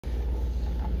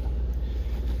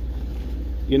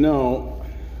You know,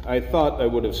 I thought I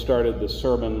would have started the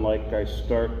sermon like I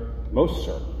start most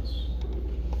sermons.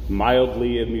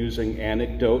 Mildly amusing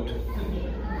anecdote,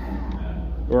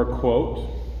 or a quote,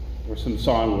 or some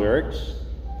song lyrics.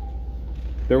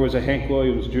 There was a Hank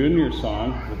Williams Jr.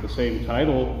 song with the same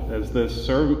title as this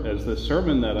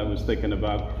sermon that I was thinking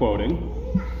about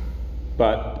quoting,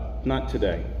 but not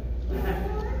today.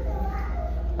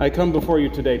 I come before you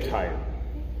today tired.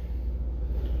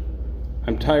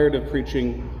 I'm tired of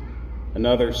preaching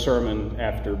another sermon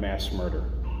after mass murder.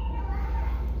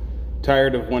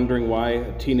 Tired of wondering why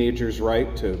a teenager's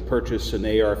right to purchase an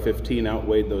AR-15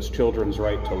 outweighed those children's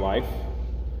right to life.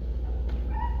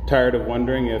 Tired of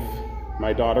wondering if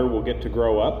my daughter will get to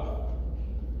grow up.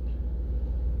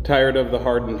 Tired of the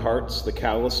hardened hearts, the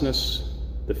callousness,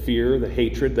 the fear, the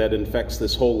hatred that infects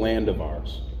this whole land of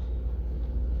ours.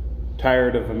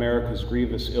 Tired of America's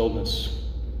grievous illness,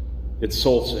 its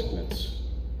soul sickness,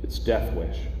 its death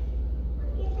wish.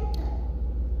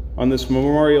 On this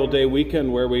Memorial Day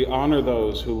weekend, where we honor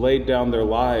those who laid down their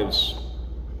lives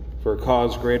for a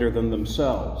cause greater than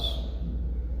themselves,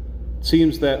 it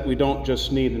seems that we don't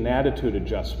just need an attitude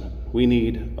adjustment, we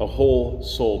need a whole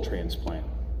soul transplant.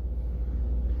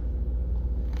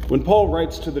 When Paul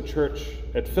writes to the church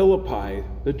at Philippi,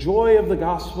 the joy of the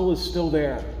gospel is still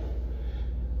there,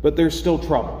 but there's still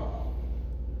trouble.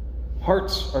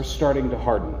 Hearts are starting to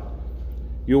harden.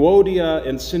 Euodia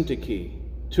and Syntyche,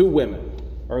 two women,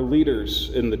 are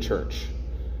leaders in the church.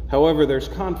 However, there's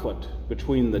conflict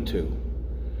between the two.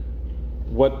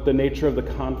 What the nature of the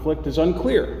conflict is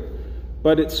unclear,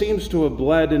 but it seems to have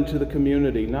bled into the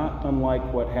community, not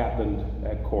unlike what happened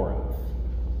at Corinth.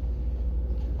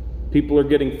 People are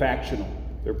getting factional.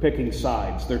 They're picking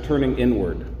sides. They're turning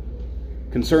inward,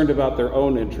 concerned about their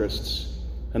own interests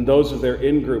and those of their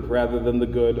in-group rather than the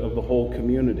good of the whole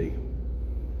community.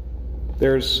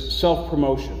 There's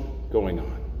self-promotion going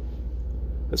on.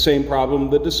 The same problem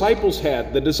the disciples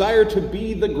had, the desire to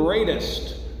be the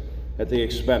greatest at the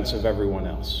expense of everyone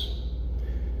else.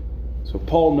 So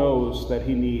Paul knows that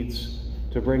he needs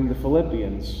to bring the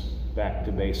Philippians back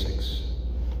to basics.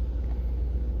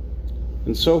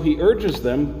 And so he urges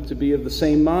them to be of the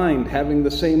same mind, having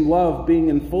the same love, being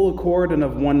in full accord and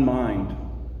of one mind.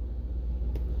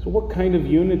 So what kind of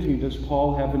unity does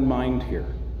Paul have in mind here?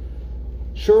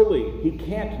 Surely he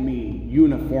can't mean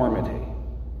uniformity.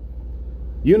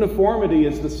 Uniformity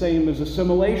is the same as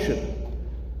assimilation.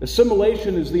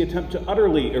 Assimilation is the attempt to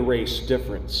utterly erase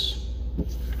difference.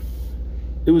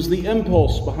 It was the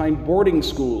impulse behind boarding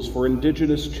schools for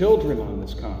indigenous children on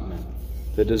this continent,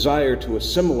 the desire to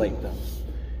assimilate them.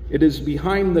 It is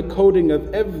behind the coding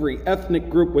of every ethnic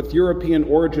group with European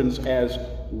origins as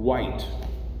white.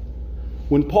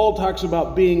 When Paul talks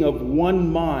about being of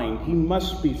one mind, he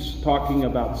must be talking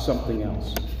about something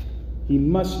else. He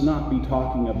must not be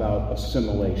talking about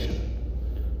assimilation.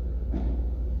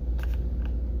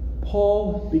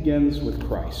 Paul begins with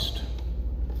Christ.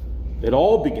 It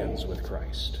all begins with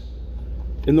Christ.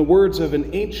 In the words of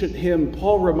an ancient hymn,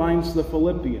 Paul reminds the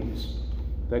Philippians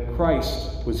that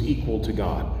Christ was equal to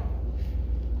God,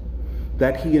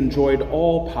 that he enjoyed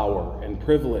all power and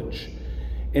privilege,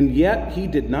 and yet he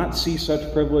did not see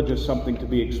such privilege as something to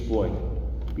be exploited,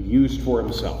 be used for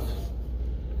himself.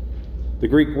 The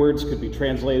Greek words could be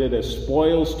translated as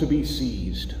spoils to be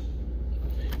seized.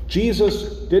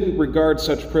 Jesus didn't regard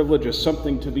such privilege as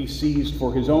something to be seized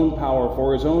for his own power,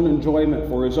 for his own enjoyment,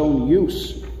 for his own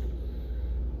use.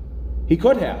 He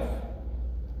could have.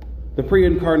 The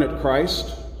pre-incarnate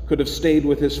Christ could have stayed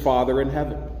with his Father in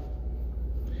heaven.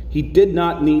 He did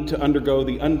not need to undergo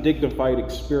the undignified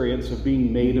experience of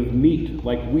being made of meat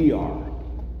like we are.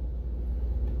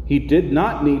 He did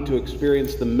not need to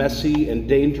experience the messy and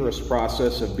dangerous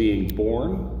process of being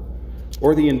born,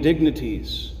 or the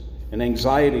indignities and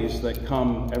anxieties that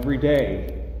come every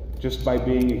day just by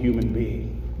being a human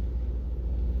being.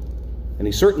 And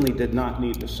he certainly did not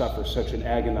need to suffer such an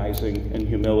agonizing and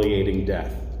humiliating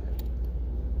death.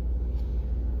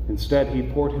 Instead, he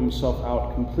poured himself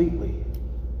out completely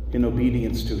in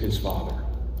obedience to his Father.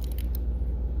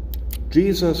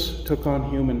 Jesus took on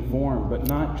human form, but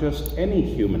not just any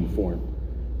human form.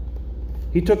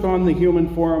 He took on the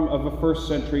human form of a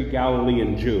first-century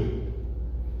Galilean Jew,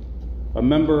 a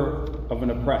member of an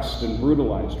oppressed and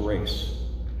brutalized race,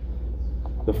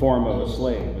 the form of a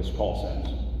slave, as Paul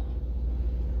says.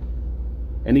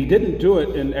 And he didn't do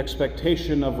it in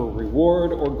expectation of a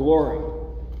reward or glory.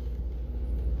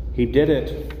 He did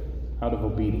it out of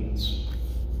obedience.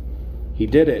 He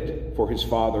did it for his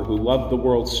Father, who loved the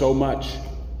world so much,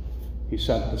 he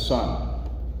sent the Son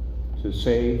to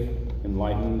save,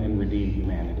 enlighten, and redeem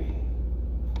humanity,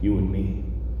 you and me.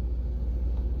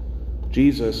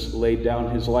 Jesus laid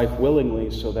down his life willingly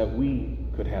so that we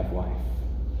could have life.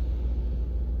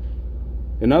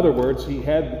 In other words,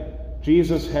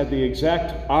 Jesus had the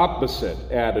exact opposite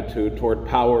attitude toward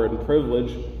power and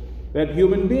privilege that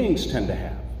human beings tend to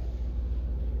have.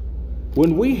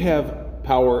 When we have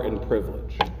power and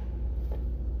privilege,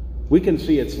 we can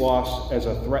see its loss as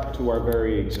a threat to our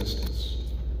very existence.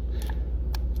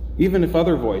 Even if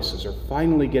other voices are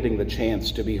finally getting the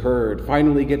chance to be heard,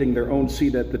 finally getting their own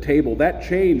seat at the table, that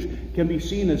change can be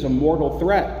seen as a mortal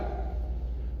threat.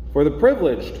 For the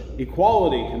privileged,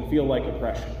 equality can feel like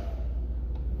oppression.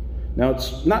 Now,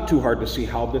 it's not too hard to see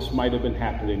how this might have been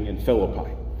happening in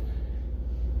Philippi.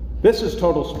 This is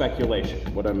total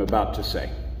speculation, what I'm about to say.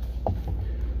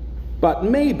 But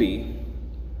maybe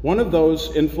one of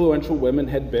those influential women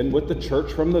had been with the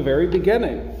church from the very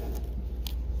beginning.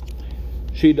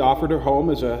 She'd offered her home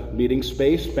as a meeting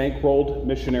space, bankrolled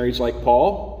missionaries like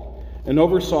Paul, and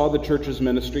oversaw the church's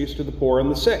ministries to the poor and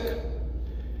the sick.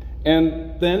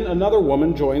 And then another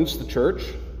woman joins the church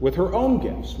with her own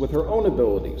gifts, with her own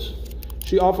abilities.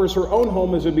 She offers her own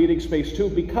home as a meeting space too,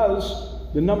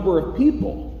 because the number of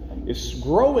people is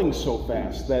growing so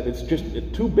fast that it's just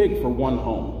too big for one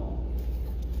home.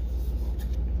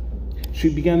 She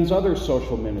begins other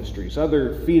social ministries,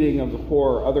 other feeding of the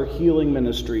poor, other healing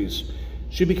ministries.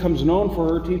 She becomes known for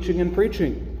her teaching and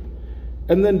preaching.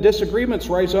 And then disagreements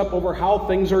rise up over how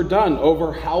things are done,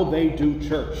 over how they do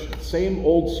church. Same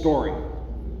old story.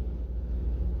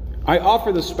 I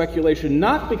offer this speculation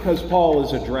not because Paul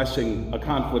is addressing a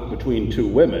conflict between two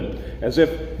women, as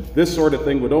if this sort of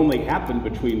thing would only happen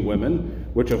between women,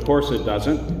 which of course it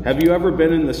doesn't. Have you ever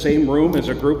been in the same room as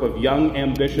a group of young,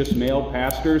 ambitious male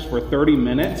pastors for 30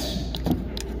 minutes?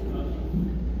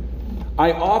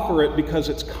 I offer it because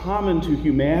it's common to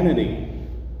humanity.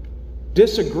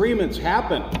 Disagreements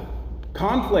happen.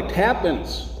 Conflict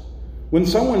happens. When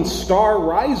someone's star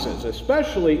rises,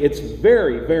 especially, it's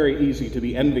very, very easy to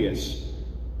be envious,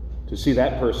 to see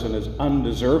that person as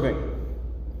undeserving.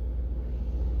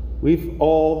 We've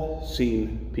all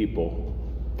seen people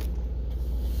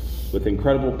with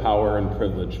incredible power and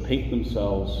privilege paint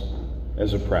themselves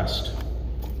as oppressed,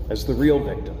 as the real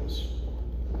victims.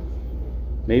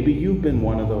 Maybe you've been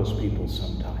one of those people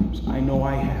sometimes. I know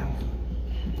I have.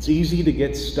 It's easy to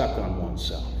get stuck on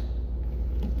oneself.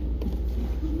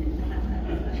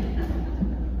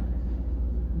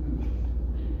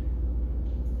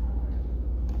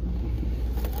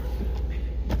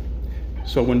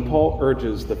 So when Paul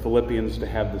urges the Philippians to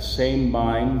have the same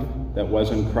mind that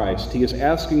was in Christ, he is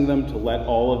asking them to let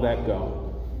all of that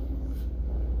go.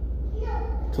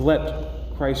 To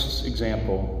let Christ's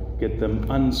example get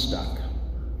them unstuck.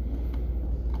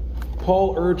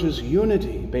 Paul urges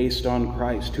unity based on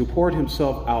Christ, who poured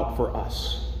himself out for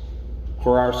us,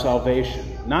 for our salvation,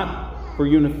 not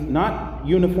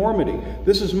uniformity.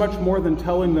 This is much more than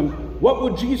telling them, what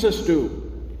would Jesus do?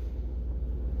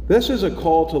 This is a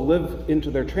call to live into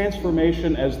their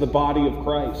transformation as the body of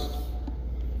Christ.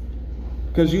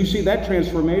 Because you see, that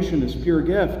transformation is pure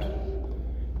gift.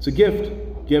 It's a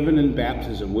gift given in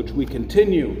baptism, which we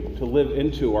continue to live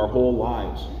into our whole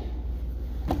lives.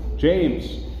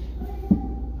 James,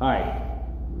 hi.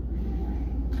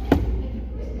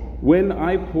 When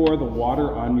I pour the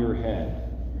water on your head,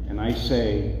 and I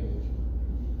say,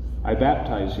 I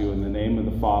baptize you in the name of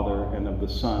the Father, and of the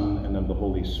Son, and of the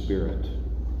Holy Spirit.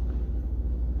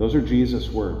 Those are Jesus'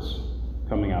 words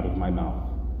coming out of my mouth,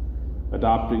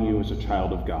 adopting you as a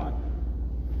child of God,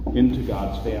 into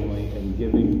God's family, and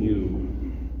giving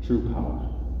you true power,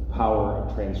 the power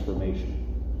of transformation,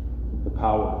 the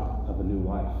power of a new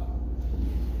life.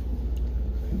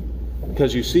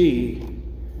 Because you see,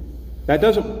 that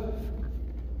doesn't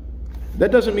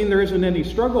mean there isn't any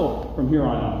struggle from here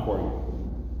on out for you.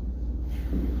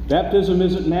 Baptism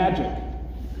isn't magic.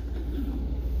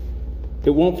 It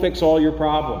won't fix all your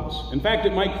problems. In fact,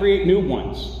 it might create new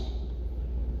ones.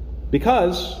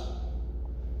 Because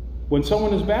when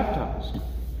someone is baptized,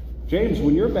 James,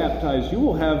 when you're baptized, you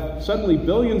will have suddenly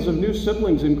billions of new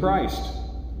siblings in Christ.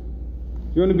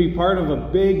 You're going to be part of a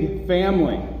big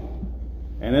family.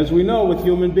 And as we know with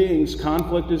human beings,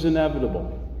 conflict is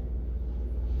inevitable.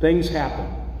 Things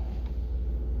happen.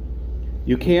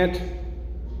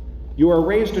 You are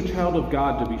raised a child of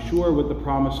God, to be sure, with the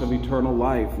promise of eternal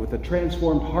life, with a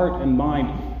transformed heart and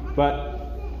mind,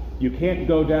 but you can't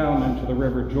go down into the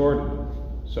River Jordan,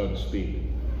 so to speak,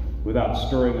 without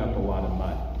stirring up a lot of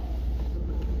mud.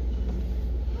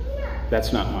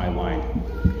 That's not my line.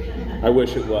 I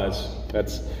wish it was.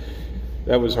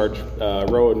 That was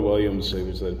Rowan Williams. He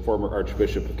was the former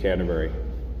Archbishop of Canterbury.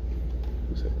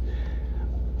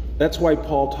 That's why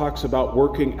Paul talks about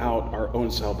working out our own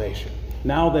salvation.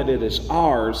 Now that it is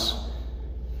ours,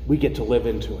 we get to live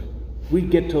into it. We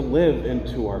get to live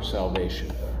into our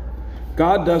salvation.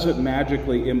 God doesn't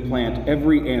magically implant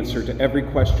every answer to every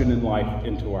question in life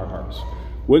into our hearts.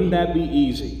 Wouldn't that be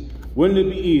easy? Wouldn't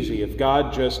it be easy if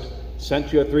God just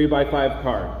sent you a 3x5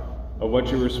 card of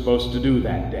what you were supposed to do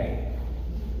that day?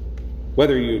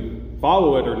 Whether you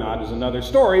follow it or not is another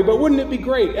story, but wouldn't it be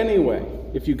great anyway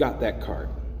if you got that card?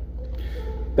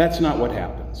 That's not what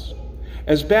happens.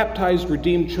 As baptized,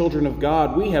 redeemed children of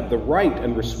God, we have the right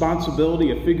and responsibility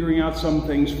of figuring out some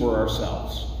things for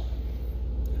ourselves.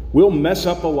 We'll mess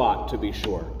up a lot, to be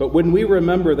sure, but when we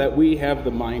remember that we have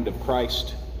the mind of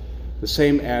Christ, the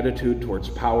same attitude towards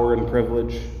power and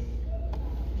privilege,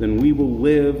 then we will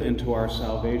live into our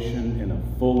salvation in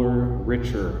a fuller,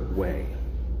 richer way.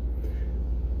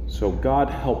 So God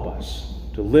help us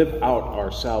to live out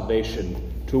our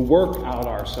salvation, to work out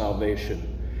our salvation,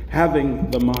 having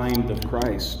the mind of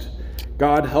Christ.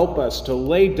 God help us to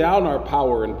lay down our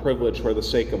power and privilege for the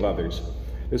sake of others,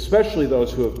 especially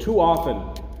those who have too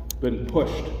often been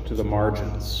pushed to the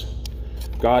margins.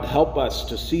 God help us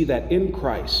to see that in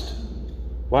Christ,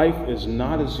 life is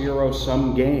not a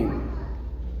zero-sum game.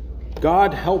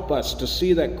 God help us to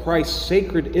see that Christ's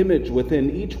sacred image within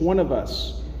each one of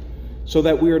us, so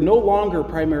that we are no longer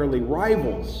primarily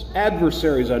rivals,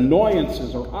 adversaries,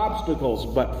 annoyances, or obstacles,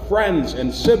 but friends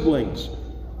and siblings,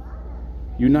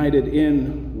 united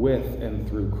in, with, and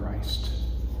through Christ.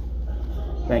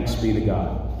 Thanks be to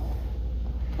God.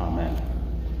 Amen.